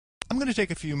going to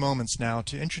take a few moments now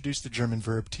to introduce the German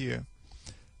verb to you.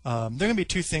 There are going to be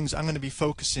two things I'm going to be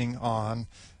focusing on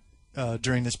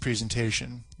during this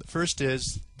presentation. The first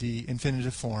is the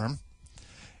infinitive form,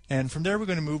 and from there we're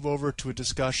going to move over to a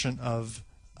discussion of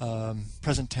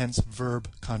present tense verb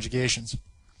conjugations.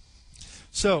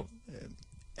 So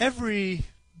every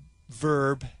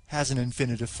verb has an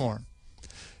infinitive form.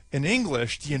 In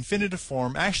English, the infinitive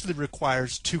form actually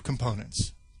requires two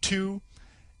components, to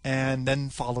and then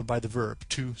followed by the verb,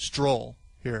 to stroll,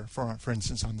 here for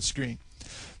instance on the screen.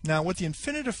 Now what the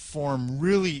infinitive form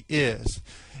really is,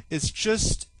 it's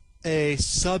just a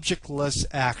subjectless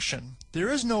action. There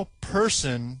is no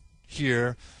person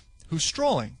here who's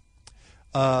strolling.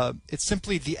 It's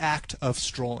simply the act of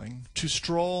strolling. To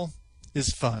stroll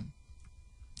is fun.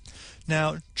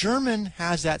 Now German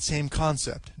has that same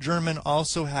concept. German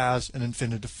also has an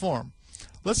infinitive form.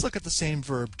 Let's look at the same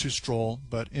verb, to stroll,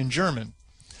 but in German.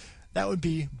 That would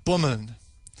be bummeln.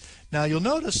 Now you'll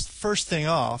notice first thing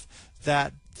off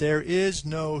that there is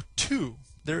no to.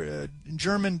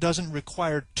 German doesn't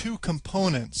require two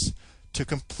components to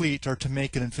complete or to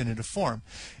make an infinitive form.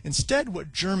 Instead,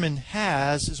 what German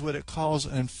has is what it calls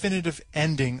an infinitive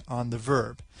ending on the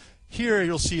verb. Here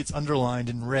you'll see it's underlined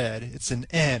in red. It's an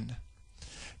N.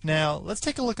 Now let's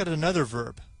take a look at another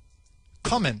verb,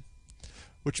 kommen,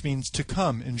 which means to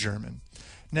come in German.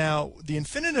 Now the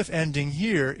infinitive ending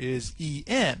here is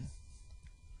en.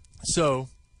 So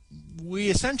we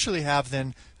essentially have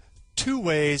then two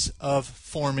ways of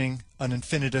forming an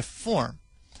infinitive form.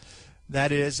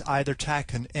 That is, either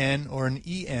tack an n or an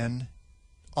en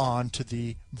on to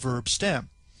the verb stem.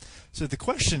 So the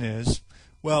question is,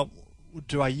 well,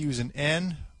 do I use an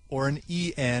n or an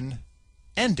en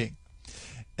ending?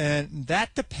 And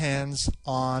that depends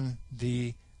on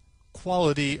the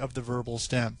quality of the verbal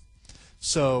stem.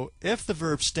 So if the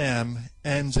verb stem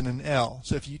ends in an L,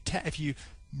 so if you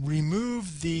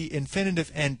remove the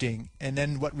infinitive ending and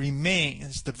then what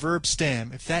remains, the verb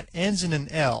stem, if that ends in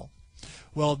an L,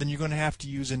 well then you're going to have to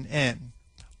use an N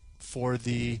for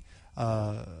the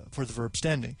verb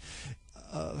stemming,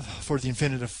 for the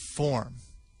infinitive form.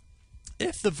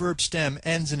 If the verb stem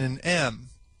ends in an M,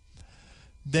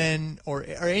 then or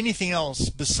anything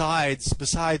else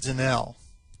besides an L,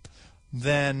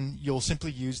 then you'll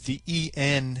simply use the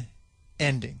en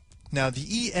ending. Now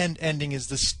the en ending is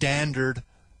the standard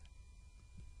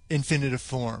infinitive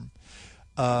form.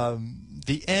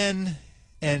 The n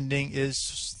ending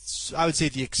is, I would say,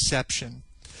 the exception.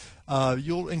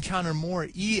 You'll encounter more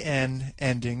en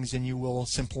endings than you will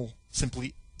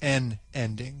simply n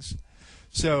endings.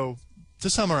 So to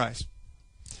summarize,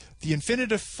 the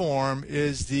infinitive form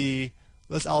is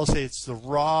I'll say it's the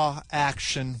raw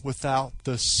action without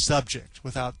the subject,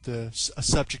 without a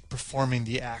subject performing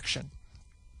the action.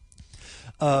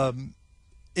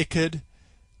 It could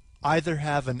either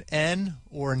have an n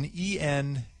or an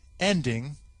en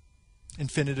ending,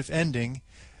 infinitive ending,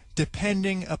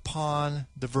 depending upon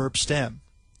the verb stem.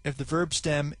 If the verb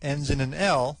stem ends in an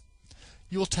L,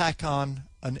 you'll tack on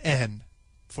an n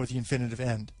for the infinitive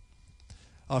end,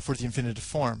 for the infinitive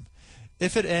form.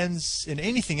 If it ends in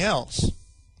anything else,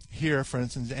 here for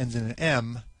instance ends in an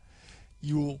M,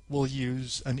 you will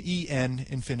use an en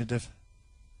infinitive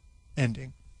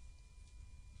ending.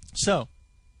 So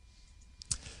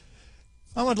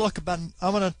I want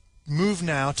to move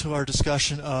now to our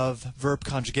discussion of verb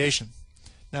conjugation.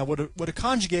 Now what a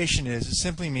conjugation is, it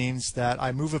simply means that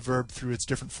I move a verb through its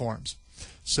different forms.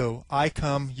 So I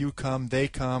come, you come, they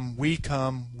come, we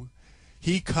come,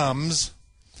 he comes.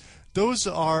 Those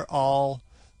are all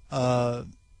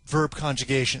verb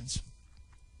conjugations.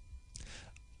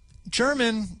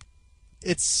 German,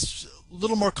 it's a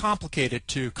little more complicated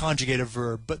to conjugate a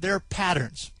verb, but there are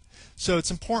patterns. So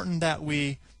it's important that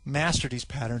we master these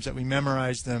patterns, that we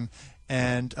memorize them,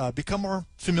 and become more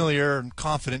familiar and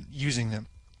confident using them.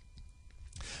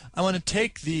 I want to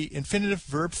take the infinitive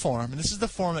verb form, and this is the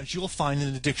form that you'll find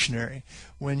in the dictionary.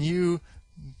 When you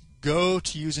go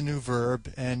to use a new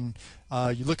verb and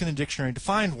you look in the dictionary to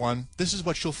find one, this is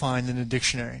what you'll find in the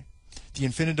dictionary, the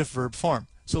infinitive verb form.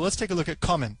 So let's take a look at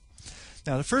kommen.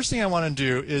 Now the first thing I want to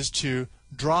do is to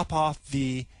drop off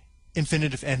the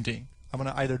infinitive ending. I'm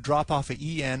going to either drop off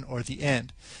the en or the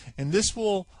end, and this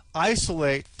will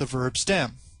isolate the verb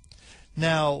stem.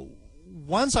 Now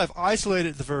once I've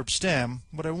isolated the verb stem,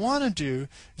 what I want to do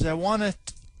is I want to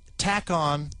tack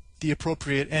on the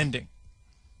appropriate ending.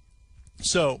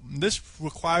 So this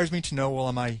requires me to know, well,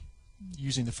 am I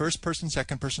using the first person,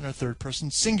 second person, or third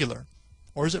person singular,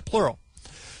 or is it plural?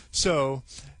 So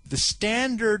the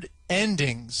standard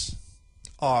endings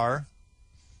are,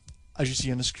 as you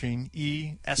see on the screen,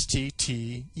 e, st,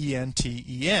 t, ent,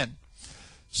 en.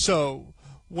 So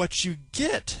what you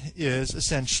get is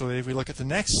essentially, if we look at the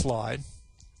next slide,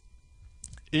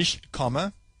 ich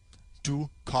komme, du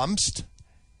kommst,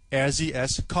 sie,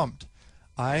 es kommt.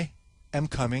 I am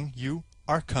coming, you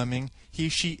are coming, he,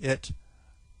 she, it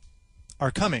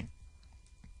are coming.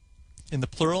 In the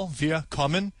plural, wir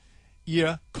kommen,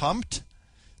 ihr kommt,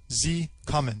 sie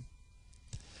kommen.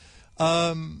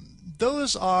 That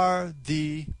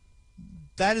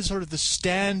is sort of the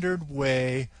standard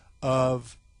way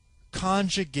of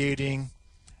conjugating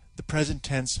the present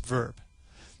tense verb.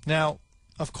 Now,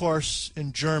 of course,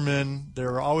 in German, there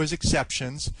are always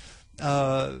exceptions,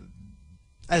 as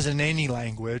in any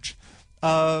language.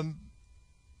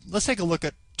 Let's take a look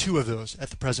at two of those at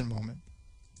the present moment.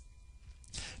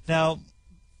 Now,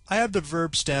 I have the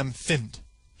verb stem find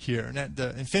here, and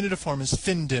the infinitive form is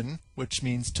finden, which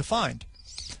means to find.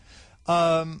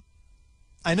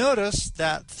 I notice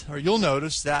that, or you'll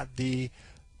notice that the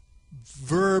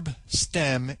verb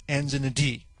stem ends in a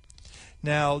D.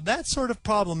 Now, that's sort of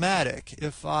problematic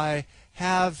if I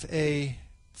have a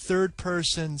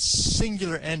third-person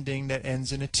singular ending that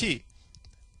ends in a T.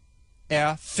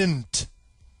 Findt.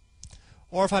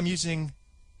 Or if I'm using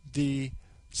the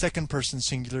second-person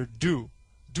singular du.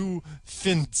 Du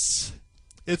findst.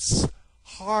 It's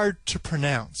hard to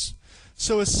pronounce.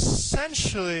 So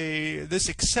essentially, this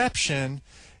exception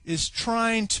is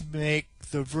trying to make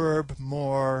the verb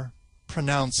more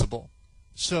pronounceable.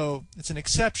 So it's an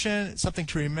exception, it's something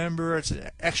to remember, it's an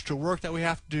extra work that we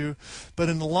have to do, but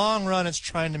in the long run it's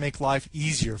trying to make life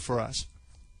easier for us.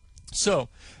 So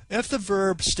if the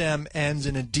verb stem ends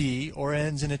in a D or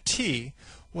ends in a T,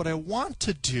 what I want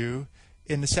to do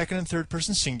in the second and third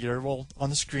person singular, well, on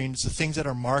the screen is the things that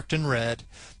are marked in red,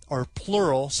 are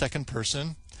plural second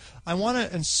person. I want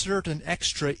to insert an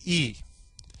extra E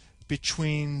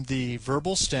between the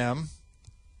verbal stem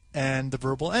and the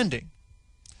verbal ending.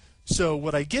 So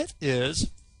what I get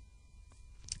is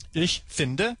ich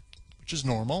finde, which is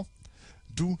normal,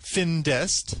 du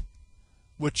findest,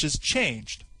 which is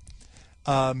changed.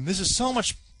 This is so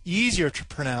much easier to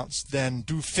pronounce than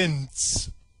du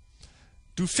findst.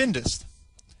 Du findest.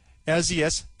 Sie,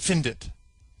 es findet.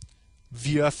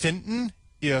 Wir finden,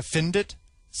 ihr findet,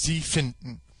 sie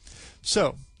finden.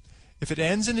 So, if it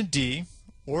ends in a D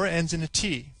or ends in a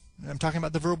T, I'm talking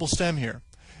about the verbal stem here,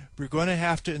 we're going to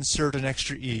have to insert an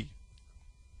extra E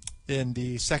in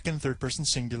the second, third person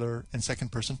singular, and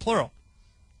second person plural.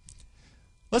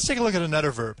 Let's take a look at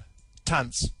another verb,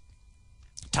 tanz.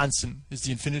 Tanzen is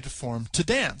the infinitive form to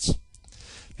dance.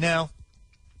 Now,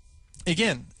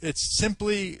 again, it's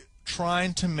simply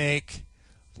trying to make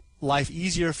life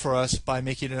easier for us by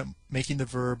making the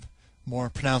verb more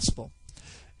pronounceable.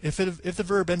 If the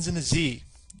verb ends in a Z,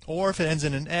 or if it ends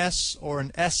in an S or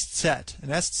an S-set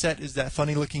is that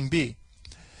funny looking B,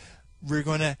 we're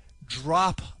going to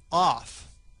drop off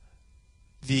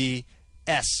the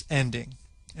S ending.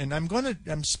 And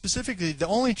I'm specifically, the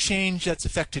only change that's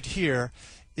affected here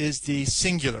is the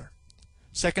singular,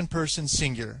 second person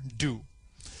singular, du.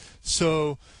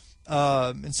 So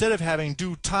instead of having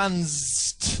du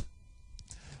tanzt,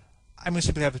 I'm going to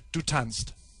simply have du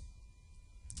tanzt.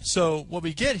 So what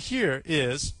we get here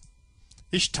is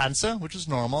ich tanze, which is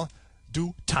normal,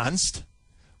 du tanzt,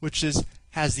 which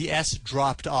has the S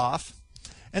dropped off,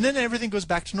 and then everything goes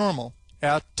back to normal.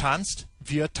 Tanzt,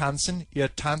 wir tanzen, ihr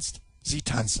tanzt, sie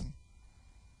tanzen.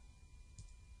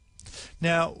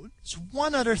 Now, there's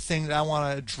one other thing that I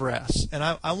want to address, and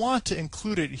I want to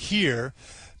include it here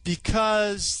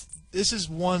because this is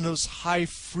one of those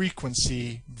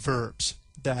high-frequency verbs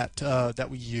that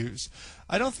we use.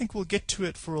 I don't think we'll get to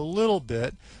it for a little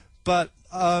bit, but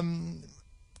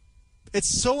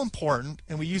it's so important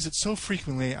and we use it so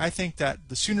frequently, I think that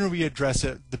the sooner we address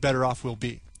it, the better off we'll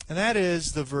be. And that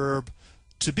is the verb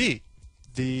to be,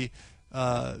 the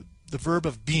verb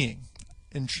of being.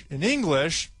 In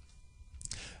English,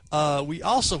 we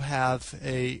also have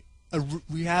an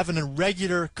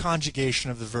irregular conjugation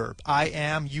of the verb. I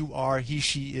am, you are, he,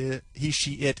 she,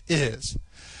 it is.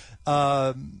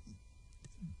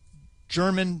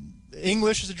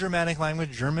 English is a Germanic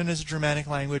language, German is a Germanic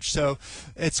language, so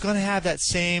it's going to have that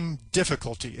same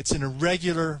difficulty. It's an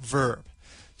irregular verb.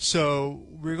 So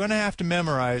we're going to have to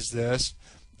memorize this,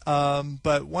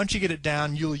 but once you get it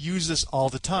down, you'll use this all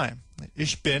the time.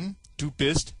 Ich bin, du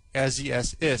bist, sie,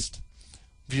 es ist.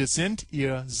 Wir sind,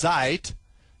 ihr seid,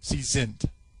 sie sind.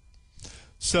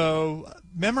 So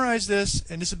memorize this,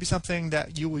 and this will be something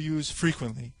that you will use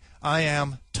frequently. I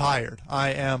am tired.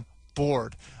 I am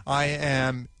bored. I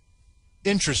am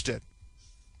interested.